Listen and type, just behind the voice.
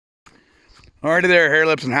Alrighty there, hair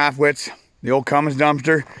lips and half wits. The old Cummins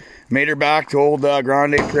dumpster. Made her back to old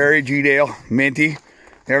Grande Prairie, G-Dale, Minty.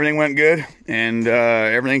 Everything went good, and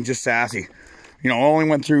everything's just sassy. You know, only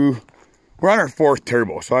went through, we're on our 4th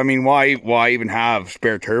turbo, so I mean, why even have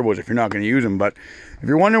spare turbos if you're not going to use them? But if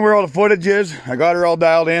you're wondering where all the footage is, I got her all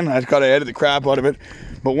dialed in. I just got to edit the crap out of it.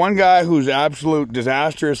 But one guy who's absolute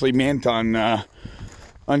disastrously mint on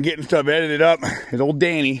getting stuff edited up is old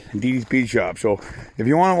Danny at DD's Speed Shop. So if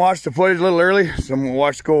you want to watch the footage a little early,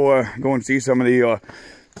 go and see some of the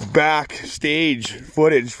backstage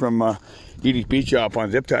footage from DD's Speed Shop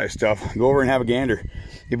on zip tie stuff. Go over and have a gander.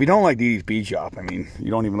 If you don't like DD's Speed Shop, I mean, you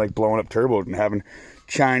don't even like blowing up turbos and having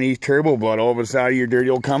Chinese turbo blood all over the side of your dirty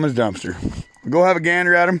old Cummins dumpster, go have a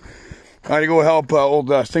gander at them. I had to go help old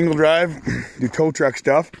single drive do tow truck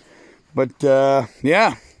stuff. But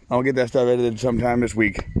yeah, I'll get that stuff edited sometime this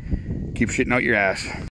week. Keep shitting out your ass.